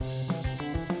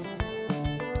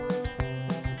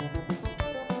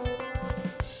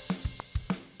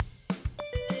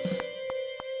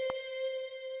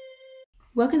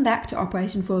Welcome back to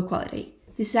Operation for Equality.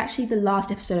 This is actually the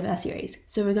last episode of our series,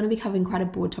 so we're going to be covering quite a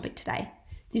broad topic today.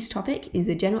 This topic is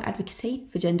the general advocacy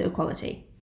for gender equality.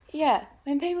 Yeah,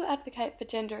 when people advocate for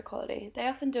gender equality, they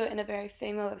often do it in a very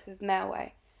female versus male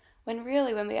way, when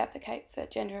really when we advocate for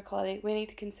gender equality, we need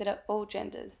to consider all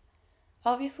genders.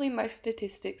 Obviously, most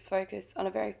statistics focus on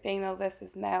a very female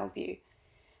versus male view,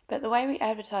 but the way we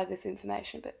advertise this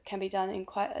information can be done in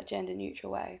quite a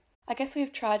gender-neutral way. I guess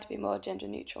we've tried to be more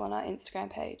gender-neutral on our Instagram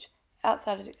page,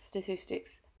 outside of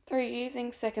statistics, through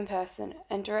using second person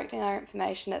and directing our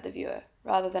information at the viewer,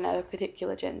 rather than at a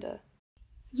particular gender.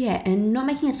 Yeah, and not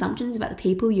making assumptions about the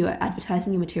people you are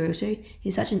advertising your material to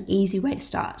is such an easy way to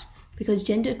start, because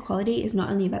gender equality is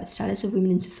not only about the status of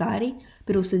women in society,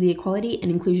 but also the equality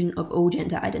and inclusion of all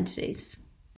gender identities.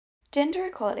 Gender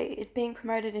equality is being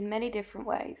promoted in many different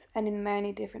ways and in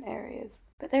many different areas,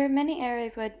 but there are many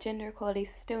areas where gender equality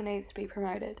still needs to be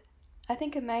promoted. I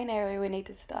think a main area we need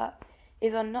to start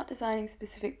is on not designing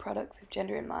specific products with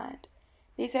gender in mind.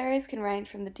 These areas can range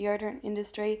from the deodorant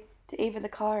industry to even the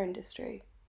car industry.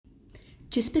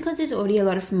 Just because there's already a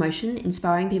lot of promotion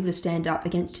inspiring people to stand up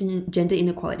against gender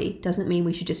inequality doesn't mean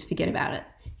we should just forget about it.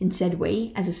 Instead,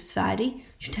 we, as a society,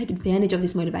 should take advantage of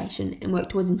this motivation and work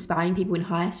towards inspiring people in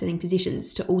higher standing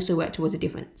positions to also work towards a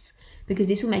difference, because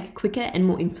this will make a quicker and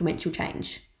more influential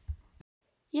change.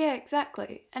 Yeah,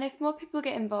 exactly. And if more people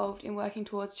get involved in working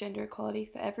towards gender equality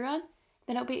for everyone,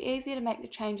 then it'll be easier to make the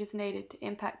changes needed to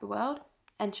impact the world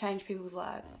and change people's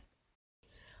lives.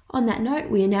 On that note,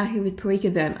 we are now here with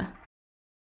Parika Verma.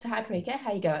 So hi Parika,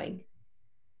 how are you going?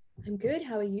 I'm good.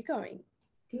 How are you going?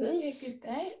 Good. Yeah, good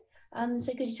day.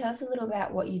 So could you tell us a little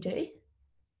about what you do?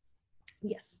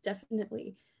 Yes,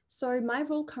 definitely. So my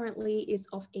role currently is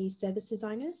of a service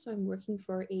designer. So I'm working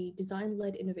for a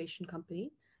design-led innovation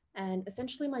company. And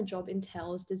essentially my job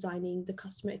entails designing the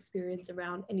customer experience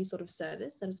around any sort of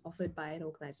service that is offered by an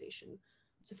organization.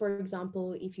 So for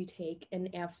example, if you take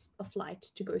a flight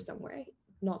to go somewhere,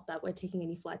 not that we're taking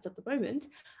any flights at the moment,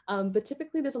 but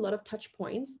typically there's a lot of touch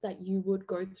points that you would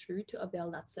go through to avail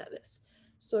that service.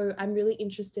 So I'm really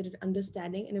interested in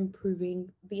understanding and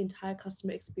improving the entire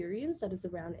customer experience that is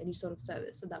around any sort of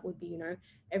service. So that would be,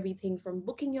 everything from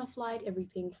booking your flight,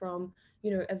 everything from,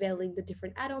 availing the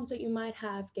different add-ons that you might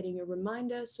have, getting a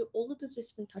reminder. So all of those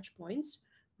different touch points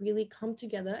really come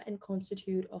together and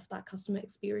constitute of that customer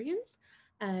experience.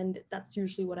 And that's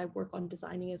usually what I work on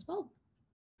designing as well.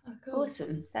 Oh, cool.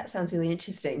 Awesome. That sounds really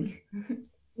interesting.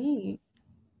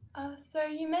 So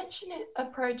you mentioned a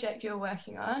project you're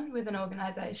working on with an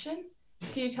organisation.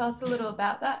 Can you tell us a little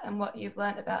about that and what you've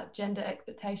learned about gender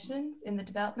expectations in the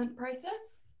development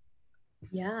process?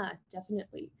 Yeah,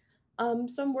 definitely.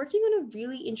 So I'm working on a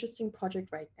really interesting project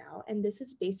right now, and this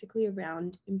is basically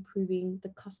around improving the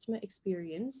customer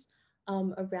experience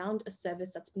around a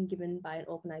service that's been given by an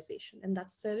organization. And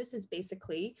that service is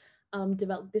basically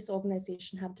this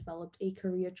organization have developed a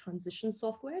career transition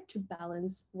software to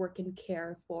balance work and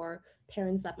care for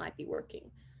parents that might be working.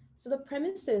 So the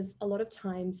premise is a lot of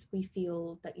times we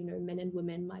feel that, men and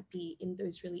women might be in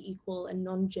those really equal and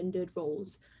non-gendered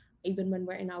roles, even when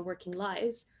we're in our working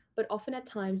lives. But often at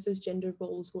times, those gender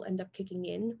roles will end up kicking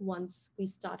in once we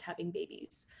start having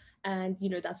babies. And,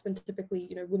 that's when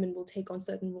typically, women will take on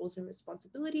certain roles and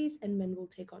responsibilities and men will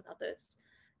take on others.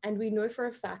 And we know for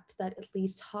a fact that at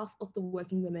least half of the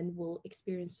working women will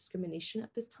experience discrimination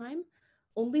at this time.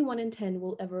 Only 1 in 10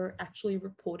 will ever actually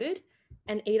report it,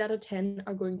 and 8 out of 10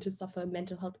 are going to suffer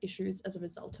mental health issues as a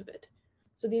result of it.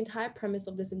 So the entire premise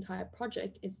of this entire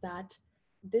project is that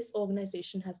this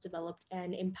organization has developed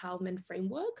an empowerment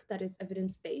framework that is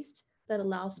evidence-based, that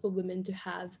allows for women to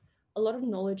have a lot of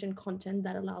knowledge and content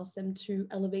that allows them to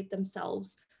elevate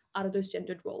themselves out of those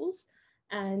gendered roles.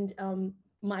 And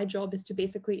my job is to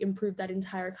basically improve that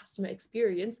entire customer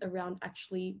experience around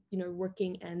actually,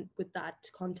 working and with that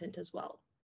content as well.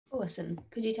 Awesome.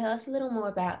 Could you tell us a little more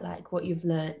about what you've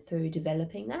learned through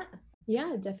developing that?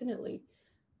 Yeah, definitely.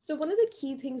 So one of the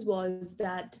key things was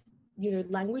that,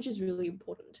 language is really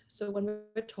important. So when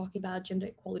we're talking about gender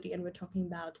equality and we're talking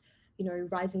about,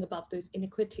 rising above those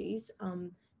inequities,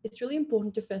 it's really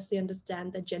important to firstly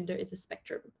understand that gender is a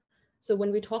spectrum. So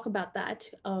when we talk about that,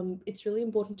 it's really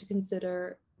important to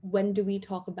consider, when do we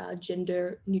talk about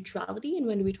gender neutrality and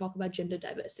when do we talk about gender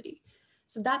diversity?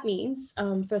 So that means,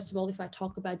 first of all, if I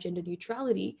talk about gender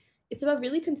neutrality, it's about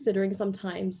really considering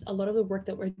sometimes a lot of the work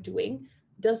that we're doing,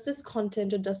 does this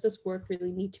content or does this work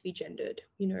really need to be gendered?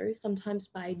 Sometimes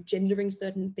by gendering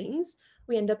certain things,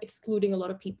 we end up excluding a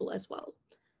lot of people as well.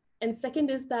 And second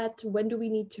is that, when do we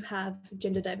need to have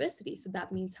gender diversity? So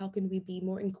that means, how can we be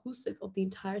more inclusive of the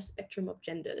entire spectrum of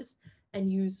genders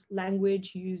and use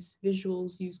language, use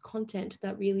visuals, use content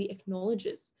that really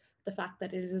acknowledges the fact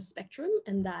that it is a spectrum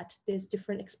and that there's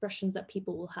different expressions that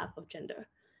people will have of gender.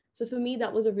 So for me,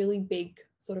 that was a really big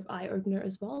sort of eye opener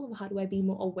as well. How do I be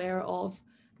more aware of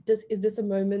is this a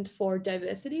moment for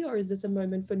diversity or is this a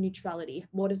moment for neutrality?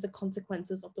 What is the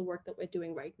consequences of the work that we're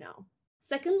doing right now?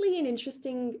 Secondly, an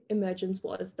interesting emergence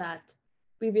was that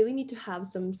we really need to have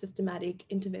some systematic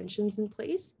interventions in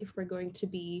place if we're going to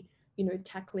be,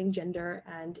 tackling gender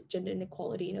and gender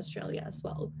inequality in Australia as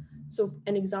well. So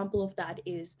an example of that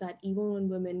is that even when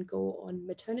women go on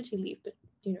maternity leave, but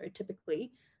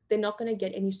typically they're not going to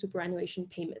get any superannuation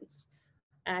payments.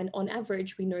 And on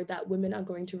average, we know that women are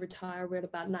going to retire with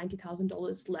about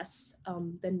 $90,000 less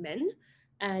than men.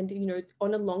 And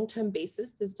on a long-term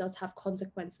basis, this does have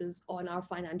consequences on our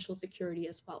financial security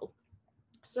as well.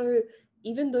 So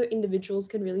even though individuals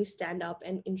can really stand up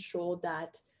and ensure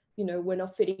that we're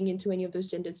not fitting into any of those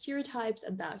gender stereotypes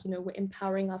and that we're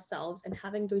empowering ourselves and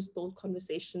having those bold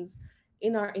conversations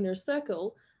in our inner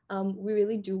circle, we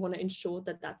really do want to ensure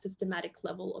that that systematic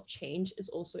level of change is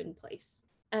also in place.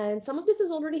 And some of this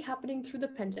is already happening through the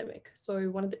pandemic. So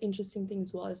one of the interesting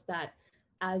things was that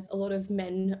as a lot of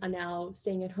men are now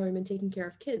staying at home and taking care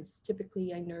of kids,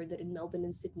 typically I know that in Melbourne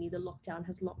and Sydney, the lockdown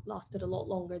has lasted a lot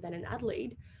longer than in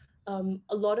Adelaide.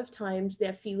 A lot of times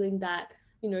they're feeling that,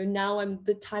 now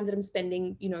the time that I'm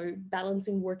spending,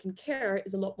 balancing work and care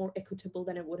is a lot more equitable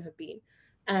than it would have been.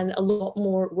 And a lot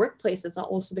more workplaces are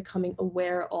also becoming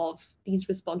aware of these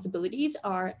responsibilities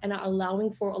and are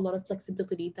allowing for a lot of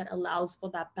flexibility that allows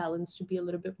for that balance to be a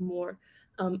little bit more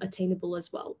attainable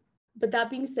as well. But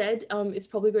that being said, it's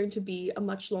probably going to be a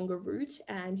much longer route.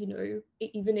 And,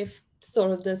 even if sort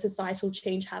of the societal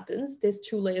change happens, there's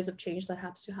two layers of change that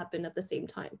has to happen at the same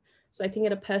time. So I think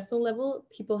at a personal level,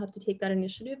 people have to take that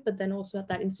initiative, but then also at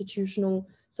that institutional,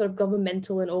 sort of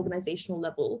governmental and organizational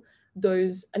level,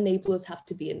 those enablers have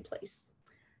to be in place.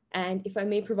 And if I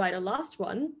may provide a last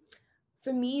one,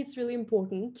 for me, it's really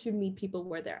important to meet people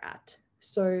where they're at.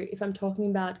 So if I'm talking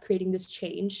about creating this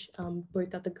change,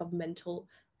 both at the governmental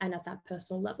and at that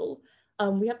personal level,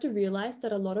 we have to realize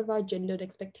that a lot of our gendered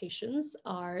expectations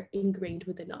are ingrained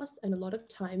within us. And a lot of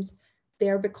times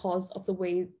they're because of the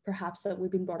way perhaps that we've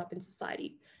been brought up in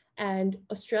society. And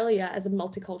Australia, as a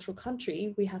multicultural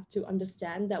country, we have to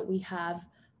understand that we have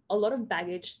a lot of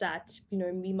baggage that,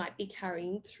 we might be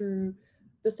carrying through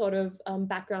the sort of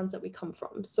backgrounds that we come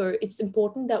from. So it's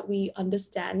important that we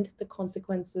understand the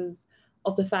consequences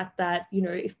of the fact that,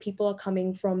 if people are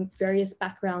coming from various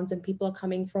backgrounds and people are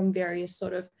coming from various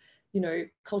sort of,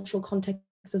 cultural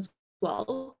contexts as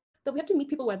well, that we have to meet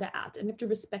people where they're at and we have to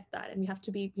respect that. And we have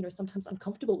to be, sometimes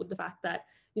uncomfortable with the fact that,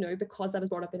 because I was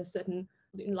brought up in a certain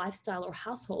lifestyle or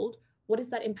household, what has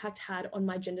that impact had on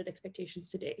my gendered expectations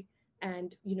today?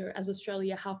 And, as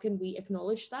Australia, how can we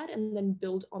acknowledge that and then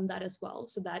build on that as well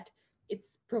so that it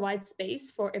provides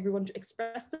space for everyone to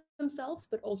express themselves,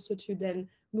 but also to then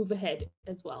move ahead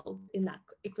as well in that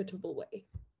equitable way.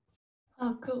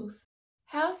 Oh, cool.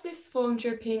 How has this formed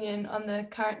your opinion on the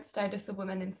current status of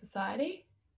women in society?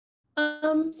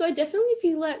 So I definitely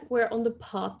feel like we're on the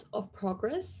path of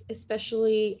progress,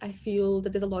 especially I feel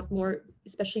that there's a lot more,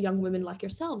 especially young women like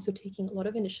yourselves who are taking a lot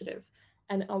of initiative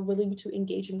and are willing to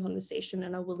engage in conversation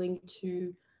and are willing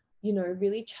to,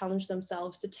 really challenge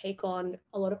themselves to take on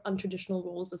a lot of untraditional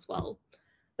roles as well.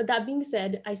 But that being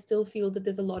said, I still feel that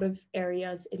there's a lot of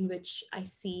areas in which I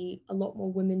see a lot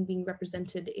more women being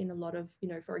represented in a lot of,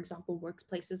 for example,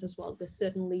 workplaces as well. There's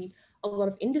certainly a lot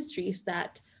of industries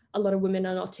that a lot of women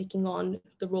are not taking on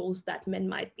the roles that men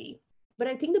might be. But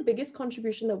I think the biggest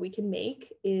contribution that we can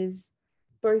make is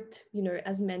both,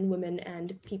 as men, women,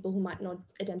 and people who might not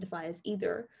identify as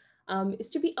either, is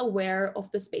to be aware of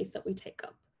the space that we take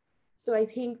up. So I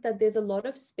think that there's a lot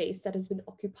of space that has been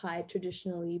occupied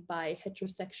traditionally by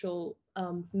heterosexual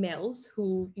males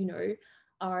who,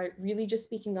 are really just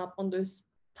speaking up on those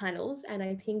panels. And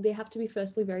I think they have to be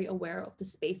firstly very aware of the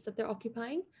space that they're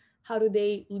occupying. How do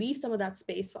they leave some of that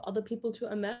space for other people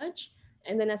to emerge?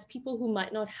 And then as people who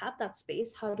might not have that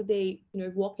space, how do they,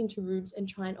 walk into rooms and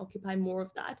try and occupy more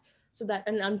of that so that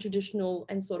an untraditional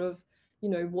and sort of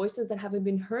voices that haven't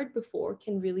been heard before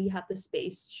can really have the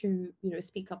space to,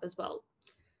 speak up as well.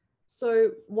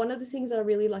 So one of the things I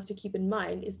really like to keep in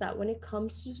mind is that when it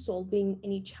comes to solving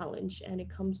any challenge and it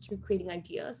comes to creating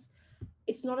ideas,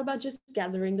 it's not about just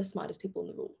gathering the smartest people in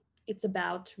the room. It's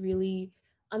about really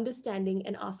understanding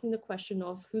and asking the question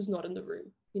of who's not in the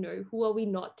room, who are we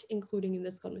not including in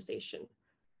this conversation?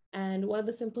 And one of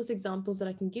the simplest examples that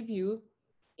I can give you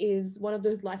is one of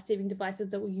those life-saving devices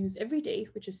that we use every day,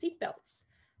 which is seatbelts.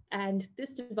 And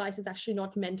this device is actually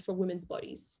not meant for women's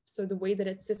bodies. So the way that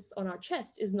it sits on our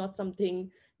chest is not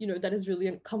something, that is really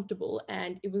uncomfortable.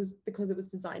 And it was because it was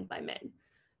designed by men.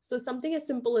 So something as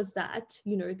simple as that,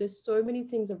 there's so many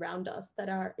things around us that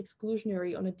are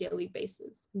exclusionary on a daily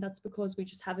basis. And that's because we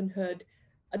just haven't heard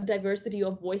a diversity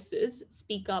of voices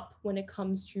speak up when it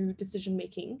comes to decision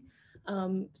making.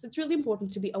 So it's really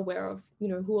important to be aware of,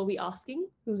 who are we asking,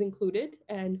 who's included,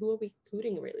 and who are we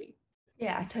excluding, really.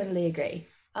 Yeah, I totally agree.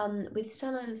 With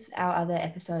some of our other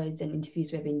episodes and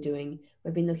interviews we've been doing,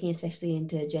 we've been looking especially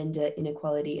into gender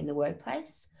inequality in the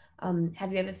workplace.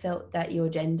 Have you ever felt that your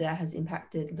gender has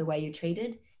impacted the way you're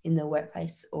treated in the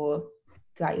workplace or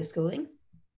throughout your schooling?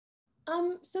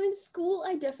 So in school,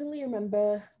 I definitely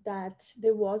remember that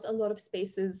there was a lot of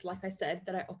spaces, like I said,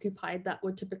 that I occupied that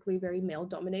were typically very male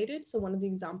dominated. So one of the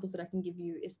examples that I can give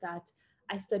you is that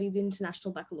I studied the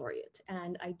International Baccalaureate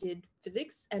and I did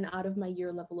physics. And out of my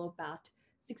year level of about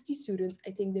 60 students,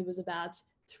 I think there was about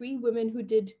 3 women who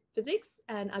did physics,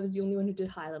 and I was the only one who did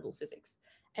high level physics.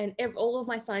 And all of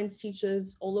my science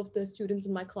teachers, all of the students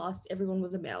in my class, everyone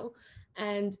was a male.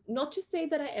 And not to say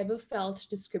that I ever felt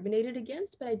discriminated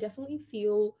against, but I definitely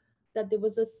feel that there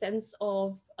was a sense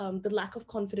of the lack of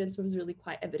confidence was really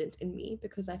quite evident in me,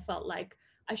 because I felt like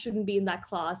I shouldn't be in that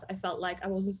class. I felt like I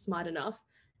wasn't smart enough.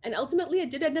 And ultimately, I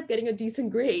did end up getting a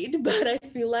decent grade, but I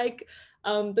feel like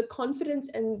the confidence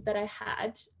that I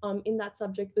had in that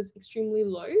subject was extremely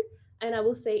low. And I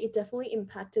will say it definitely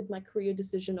impacted my career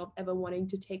decision of ever wanting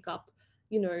to take up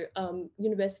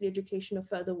university education or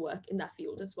further work in that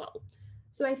field as well.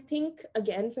 So I think,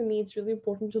 again, for me, it's really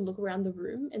important to look around the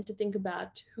room and to think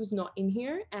about who's not in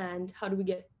here and how do we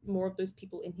get more of those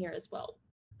people in here as well.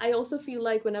 I also feel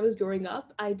like when I was growing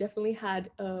up, I definitely had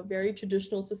a very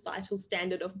traditional societal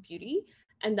standard of beauty,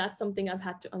 and that's something I've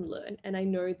had to unlearn. And I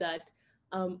know that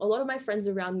a lot of my friends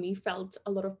around me felt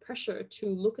a lot of pressure to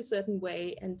look a certain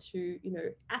way and to,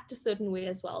 act a certain way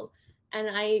as well. And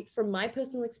I, from my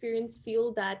personal experience,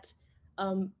 feel that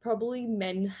probably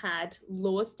men had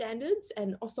lower standards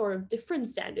and sort of different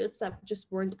standards that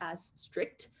just weren't as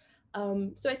strict.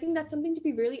 So I think that's something to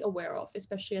be really aware of,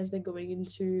 especially as we're going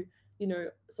into,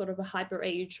 sort of a hyper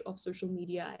age of social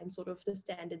media, and sort of the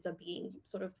standards are being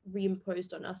sort of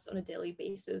reimposed on us on a daily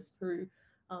basis through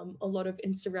a lot of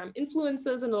Instagram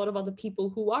influencers and a lot of other people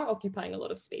who are occupying a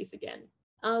lot of space again.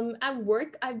 At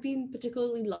work, I've been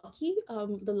particularly lucky.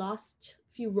 The last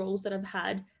few roles that I've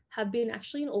had have been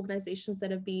actually in organizations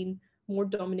that have been more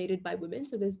dominated by women.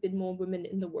 So there's been more women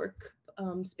in the work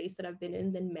space that I've been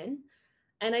in than men.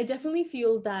 And I definitely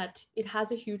feel that it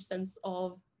has a huge sense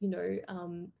of,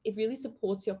 it really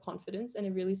supports your confidence and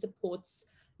it really supports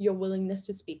your willingness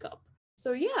to speak up.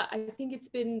 So yeah, I think it's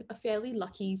been a fairly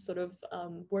lucky sort of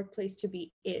workplace to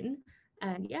be in.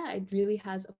 And yeah, it really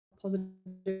has a positive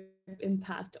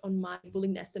impact on my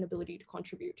willingness and ability to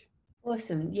contribute.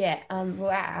 Awesome. Yeah. Well,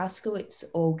 at our school, it's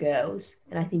all girls,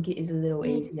 and I think it is a little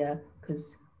easier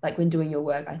because, like, when doing your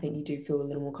work, I think you do feel a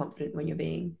little more confident when you're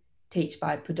being taught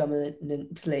by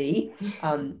predominantly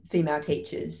female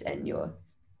teachers, and you're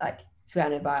like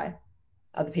surrounded by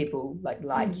other people like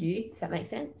you. If that makes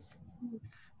sense.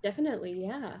 Definitely,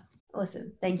 yeah.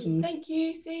 Awesome. Thank you. Thank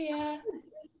you. See ya. Thank you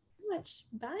so much.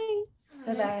 Bye.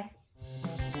 Bye bye.